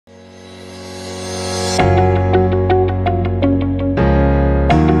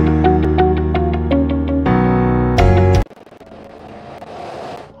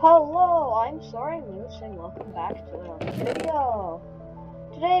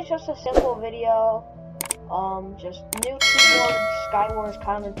today's just a simple video. Just new keyboard, Skywars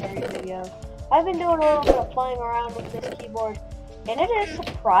commentary video. I've been doing a little bit of playing around with this keyboard, and it is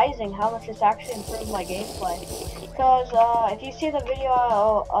surprising how much it's actually improved my gameplay. Because if you see the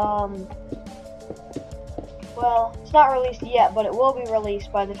video, well, it's not released yet, but it will be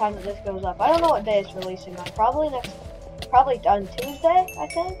released by the time that this goes up. I don't know what day it's releasing on. Probably on Tuesday, I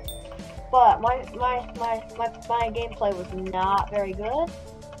think. But my gameplay was not very good.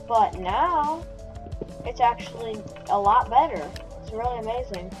 But now it's actually a lot better. It's really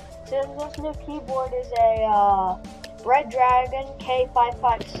amazing. So this new keyboard is a RedDragon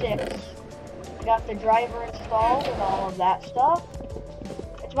K556. Got the driver installed and all of that stuff.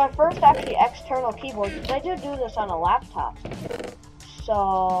 It's my first actually external keyboard, because I do this on a laptop.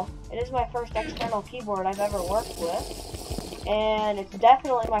 So it is my first external keyboard I've ever worked with, and it's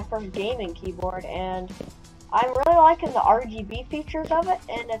definitely my first gaming keyboard. And I'm really liking the RGB features of it,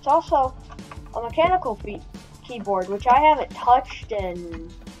 and it's also a mechanical keyboard, which I haven't touched in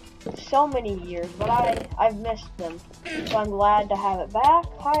so many years, but I've missed them, so I'm glad to have it back.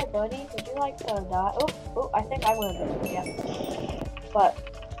 Hi, buddy. Would you like to die? Oh, I think I'm gonna do it. Yeah. But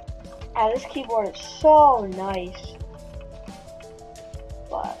this keyboard is so nice.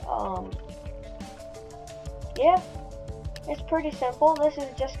 But yeah, it's pretty simple. This is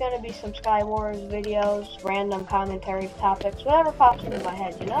just gonna be some Skywars videos, random commentaries, topics, whatever pops into my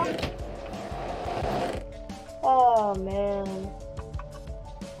head, you know? Oh man.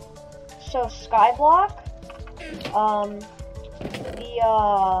 So Skyblock,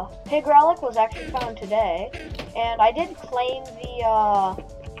 the pig relic was actually found today, and I did claim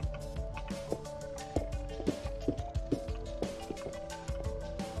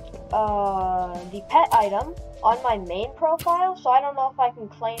the pet item on my main profile, so I don't know if I can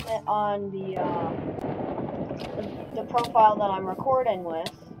claim it on the profile that I'm recording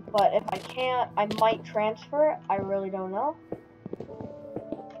with, but if I can't, I might transfer it. I really don't know.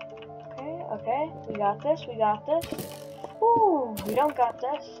 Okay, we got this. Ooh, we don't got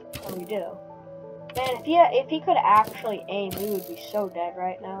this. Oh, we do. Man, if he could actually aim, we would be so dead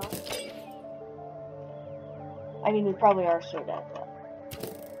right now. I mean, we probably are so dead, but...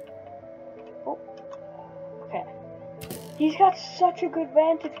 Oh, okay. He's got such a good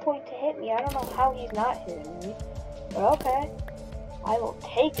vantage point to hit me. I don't know how he's not hitting me, but okay. I will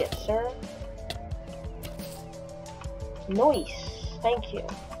take it, sir. Nice. Thank you.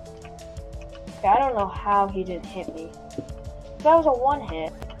 Okay, I don't know how he didn't hit me. That was a one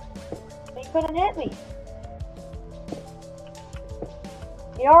hit. He couldn't hit me.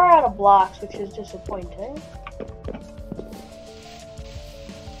 You are out of blocks, which is disappointing.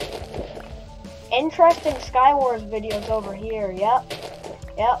 Interesting Skywars videos over here. Yep.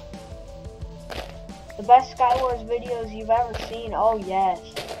 The best Skywars videos you've ever seen. Oh yes.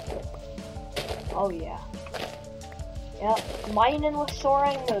 Oh yeah. Yep. Mining with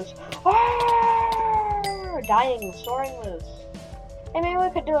SoaringMoose. Dying with SoaringMoose. Hey, maybe we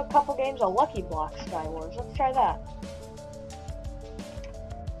could do a couple games of Lucky Block Skywars. Let's try that.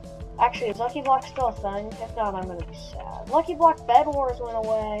 Actually, is Lucky Block still a thing? If not, I'm gonna be sad. Lucky Block Bed Wars went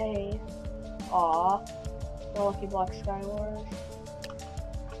away. Aw. No Lucky Block Skywars.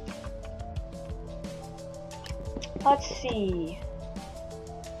 Let's see.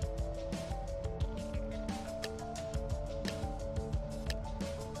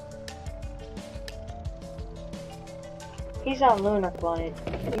 He's on Lunar Client.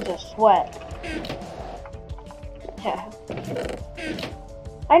 He's a sweat. Yeah.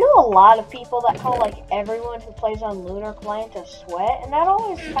 I know a lot of people that call like everyone who plays on Lunar Client a sweat, and that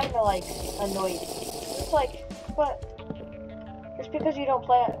always kind of like annoys me. It's like, but just because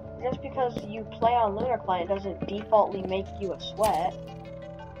you play on Lunar Client doesn't defaultly make you a sweat.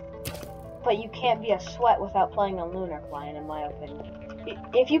 But you can't be a sweat without playing on Lunar Client, in my opinion.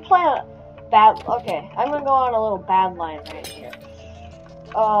 If you play on okay, I'm gonna go on a little bad line right here.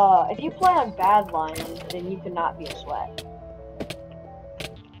 If you play on Badlion, then you cannot be a sweat.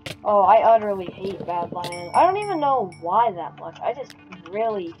 Oh, I utterly hate Badlion. I don't even know why that much. I just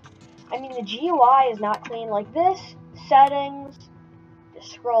really... I mean, the GUI is not clean. Like this, settings,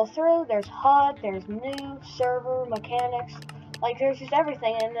 just scroll through, there's HUD, there's new, server, mechanics. Like, there's just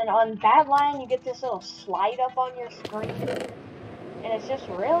everything. And then on Badlion, you get this little slide up on your screen. And it's just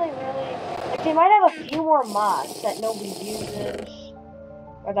really, like, they might have a few more mods that nobody uses,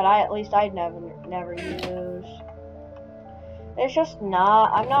 or that I'd never use. It's just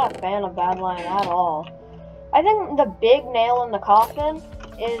not, I'm not a fan of Badlion at all. I think the big nail in the coffin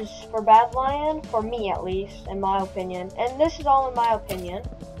is for Badlion, for me at least, in my opinion, and this is all in my opinion,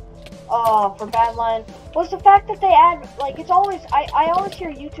 for Badlion was the fact that they add, like, it's always, I always hear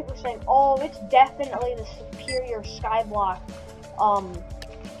YouTubers saying, oh, it's definitely the superior Skyblock,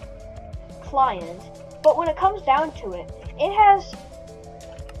 client, but when it comes down to it, it has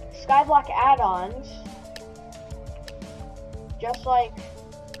Skyblock add-ons, just like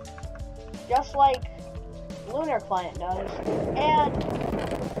Lunar Client does, and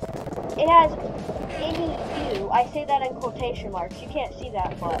it has any U. I say that in quotation marks. You can't see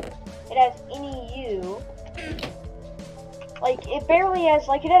that, but it has any U. Like, it barely has,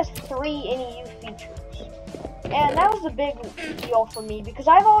 like, it has 3 NEU features. And that was a big deal for me, because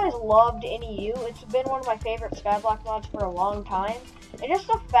I've always loved NEU. It's been one of my favorite Skyblock mods for a long time. And just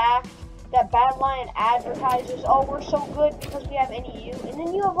the fact that Badlion advertises, oh, we're so good because we have NEU, and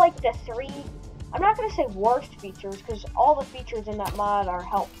then you have, like, the 3, I'm not going to say worst features, because all the features in that mod are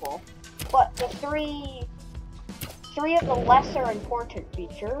helpful, but the 3 of the lesser important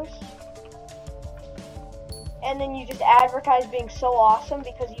features, and then you just advertise being so awesome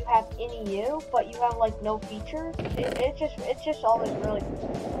because you have NEU, but you have, like, no features. It's just always really,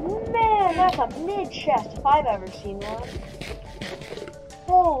 man, that's a mid-chest if I've ever seen one.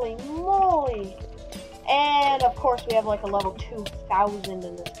 Holy moly. And of course we have like a level 2000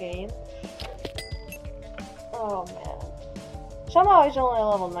 in this game. Oh man. Somehow he's only a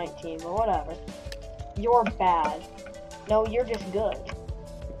level 19, but whatever. You're bad. No, you're just good.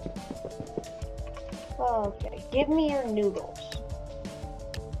 Okay, give me your noodles.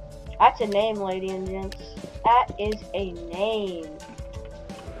 That's a name, ladies and gents. That is a name.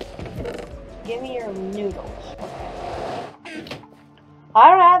 Give me your noodles. Okay. I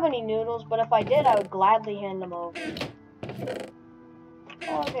don't have any noodles, but if I did, I would gladly hand them over.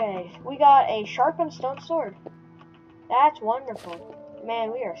 Okay, we got a sharpened stone sword. That's wonderful.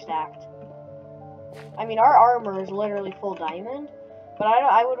 Man, we are stacked. I mean, our armor is literally full diamond, but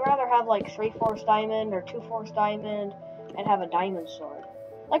I would rather have like 3/4 diamond or 2/4 diamond and have a diamond sword.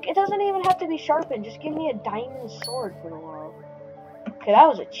 Like, it doesn't even have to be sharpened, just give me a diamond sword for the world. Okay, that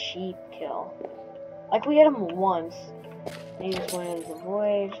was a cheap kill. Like, we hit him once. He just went into the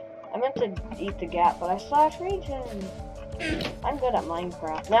void. I meant to eat the gap, but I slash region. I'm good at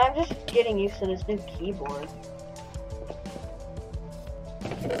Minecraft. Now I'm just getting used to this new keyboard.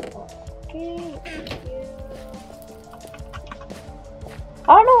 Okay.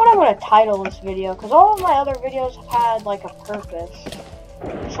 I don't know what I'm gonna title this video, because all of my other videos have had like a purpose.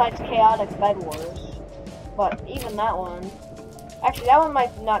 Besides Chaotic Bed Wars. But even that one. Actually, that one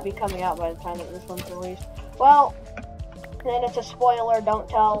might not be coming out by the time that this one's released. Well, then it's a spoiler. Don't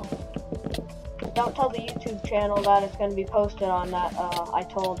tell the YouTube channel that it's going to be posted on that.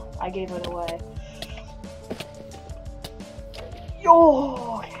 I gave it away.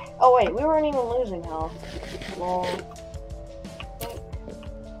 Yo. Okay. Oh wait, we weren't even losing health. Lol.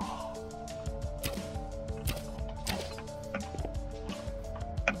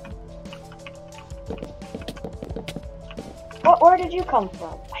 Where did you come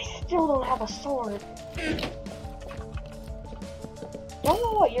from? I still don't have a sword. Don't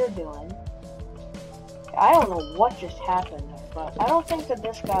know what you're doing. I don't know what just happened there, but I don't think that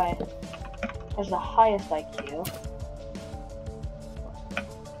this guy has the highest IQ.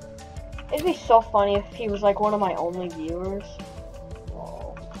 It'd be so funny if he was like one of my only viewers.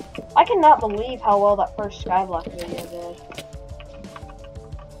 Whoa. I cannot believe how well that first Skyblock video did.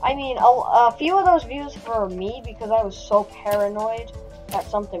 I mean, a few of those views for me because I was so paranoid that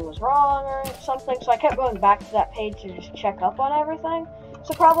something was wrong or something, so I kept going back to that page to just check up on everything.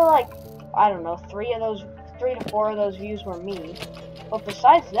 So probably like, I don't know, 3 to 4 of those views were me. But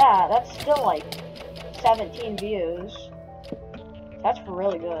besides that, that's still like 17 views. That's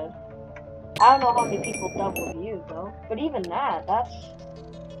really good. I don't know how many people double viewed though, but even that, that's...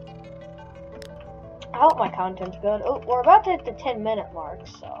 I hope my content's good. Oh, we're about to hit the 10-minute mark,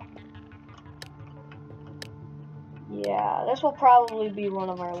 so... yeah, this will probably be one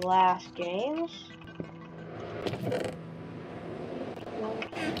of our last games. Okay.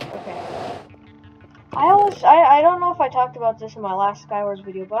 I don't know if I talked about this in my last Skywars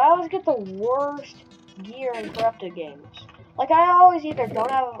video, but I always get the worst gear in corrupted games. Like, I always either don't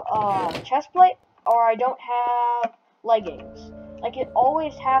have a chest plate, or I don't have leggings. Like, it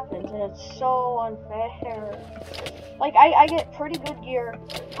always happens, and it's so unfair. Like, I get pretty good gear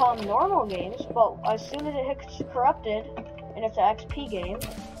from normal games, but as soon as it hits corrupted, and it's an XP game,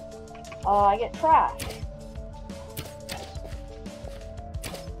 I get trashed.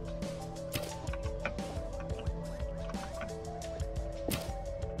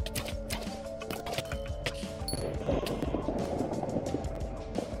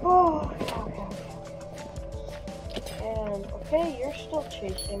 Oh, okay. And, okay, you're They're still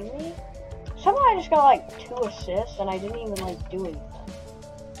chasing me. Somehow I just got like 2 assists and I didn't even like do anything.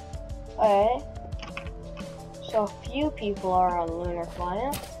 Okay. So a few people are on Lunar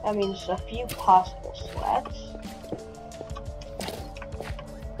Client. That means a few possible sweats.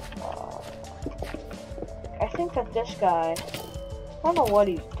 I think that this guy, I don't know what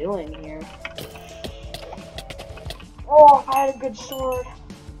he's doing here. Oh, if I had a good sword.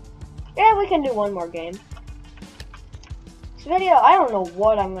 Yeah, we can do one more game. This video, I don't know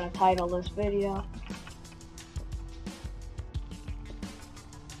what I'm gonna title this video.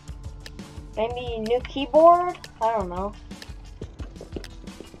 Maybe new keyboard? I don't know.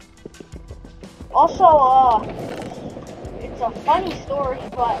 Also, it's a funny story,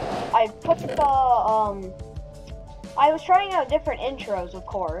 but I put the, I was trying out different intros, of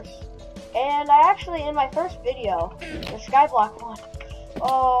course. And I actually, in my first video, the Skyblock one,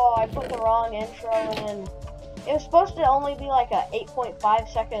 oh, I put the wrong intro in. It was supposed to only be like a 8.5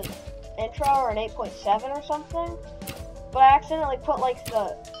 second intro or an 8.7 or something. But I accidentally put like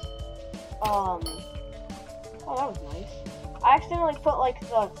the, oh, that was nice. I accidentally put like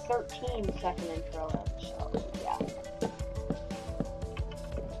the 13-second intro in, so yeah.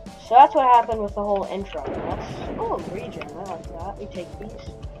 So that's what happened with the whole intro. Oh, regen, I like that. We take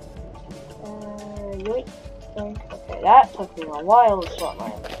these. Yoink. Okay, that took me a while to sort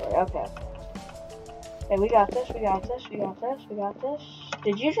my inventory. Okay. Okay, we got this, we got this, we got this, we got this.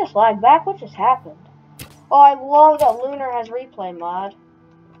 Did you just lag back? What just happened? Oh, I love that Lunar has replay mod.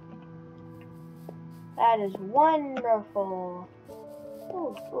 That is wonderful.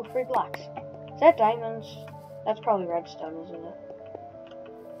 Ooh, ooh, 3 blocks. Is that diamonds? That's probably redstone, isn't it?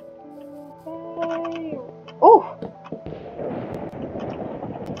 Okay. Ooh!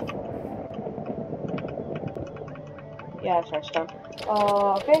 Yeah, it's redstone.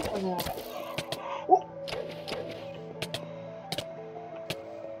 Okay, I'm gonna... Ooh.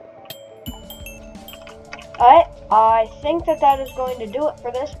 Alright, I think that is going to do it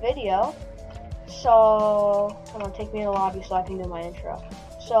for this video. So, hold on, take me in the lobby so I can do my intro.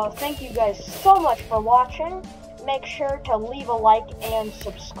 So, thank you guys so much for watching. Make sure to leave a like and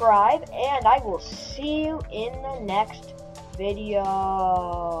subscribe, and I will see you in the next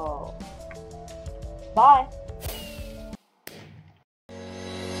video. Bye.